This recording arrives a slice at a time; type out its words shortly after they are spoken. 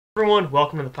Everyone,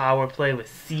 welcome to the Power Play with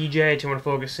CJ. Today, I want to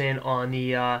focus in on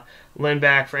the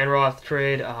Lindback for Enroth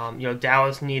trade.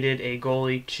 Dallas needed a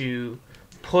goalie to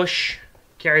push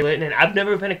Carey Layton, and I've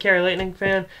never been a Carey Layton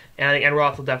fan, and I think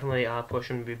Enroth will definitely push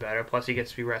him to be better. Plus, he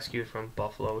gets to be rescued from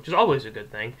Buffalo, which is always a good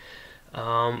thing.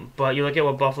 But you look at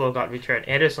what Buffalo got in return.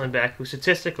 Anders Lindback, who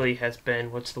statistically has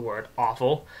been,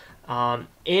 awful,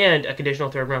 and a conditional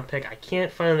third-round pick. I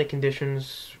can't find the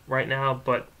conditions right now,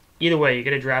 but either way, you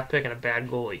get a draft pick and a bad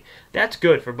goalie. That's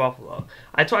good for Buffalo.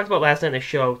 I talked about last night in the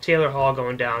show, Taylor Hall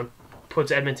going down puts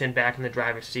Edmonton back in the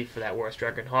driver's seat for that worst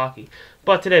record in hockey.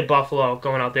 But today, Buffalo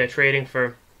going out there trading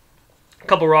for a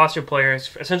couple roster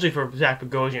players, essentially for Zach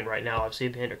Bogosian right now. Obviously,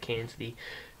 Vander Kane's the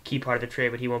key part of the trade,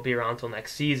 but he won't be around until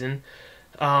next season.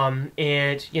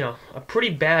 And, a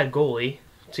pretty bad goalie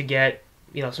to get,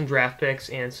 some draft picks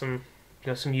and some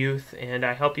youth, and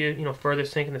help you, further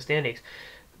sink in the standings.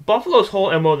 Buffalo's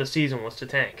whole MO of the season was to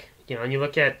tank. And you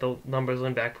look at the numbers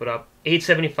Lindback put up,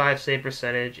 875 save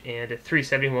percentage and a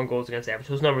 371 goals against average.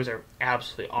 Those numbers are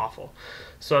absolutely awful.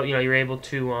 So, you're able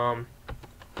to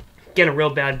get a real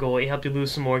bad goalie, help you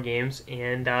lose some more games,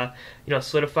 and,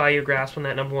 solidify your grasp on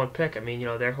that number one pick. I mean,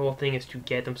 their whole thing is to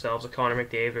get themselves a Connor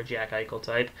McDavid or Jack Eichel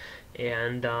type,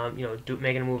 and,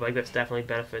 making a move like this definitely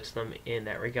benefits them in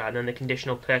that regard. And then the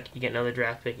conditional pick, you get another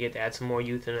draft pick, you get to add some more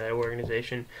youth into that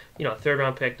organization. Third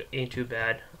round pick ain't too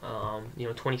bad.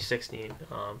 2016,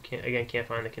 can't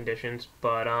find the conditions,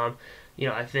 but,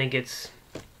 I think it's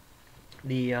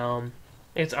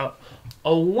it's a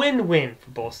win-win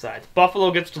for both sides.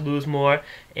 Buffalo gets to lose more,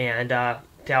 and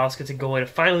Dallas gets a goalie to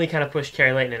finally kind of push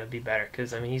Carey Layton and it'll be better.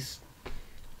 Because, he's,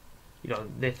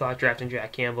 they thought drafting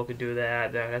Jack Campbell could do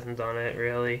that. That hasn't done it,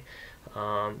 really.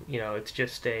 It's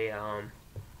just a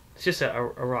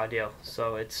raw deal.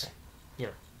 So it's,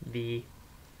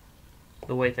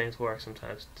 the way things work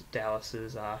sometimes.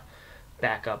 Dallas's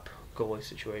backup goalie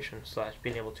situation /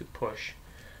 being able to push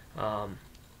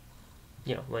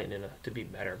Layton to be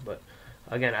better. But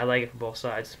again, I like it for both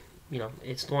sides.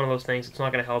 It's one of those things. It's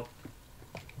not going to help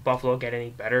Buffalo get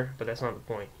any better, but that's not the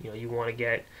point. You want to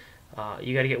get,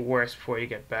 you got to get worse before you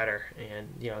get better, and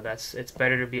it's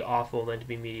better to be awful than to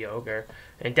be mediocre.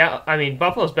 And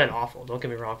Buffalo's been awful. Don't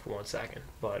get me wrong for 1 second,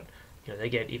 but they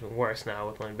get even worse now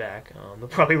with Lindback. They'll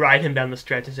probably ride him down the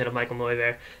stretch instead of Michael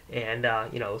Neuer, and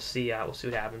we'll see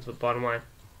what happens. But bottom line,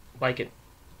 like it.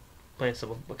 Plain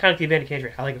simple. But kind of the advantage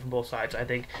trade, I like it for both sides. I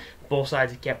think both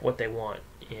sides get what they want,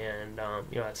 and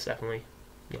that's definitely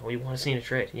what you want to see in a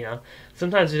trade.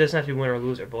 Sometimes it doesn't have to be winner or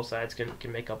loser. Both sides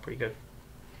can make up pretty good.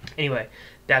 Anyway,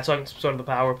 that's sort of the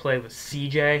power play with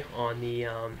CJ on the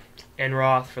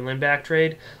Enroth for Lindback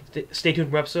trade. Stay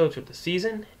tuned for episodes with the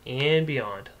season and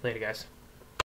beyond. Later, guys.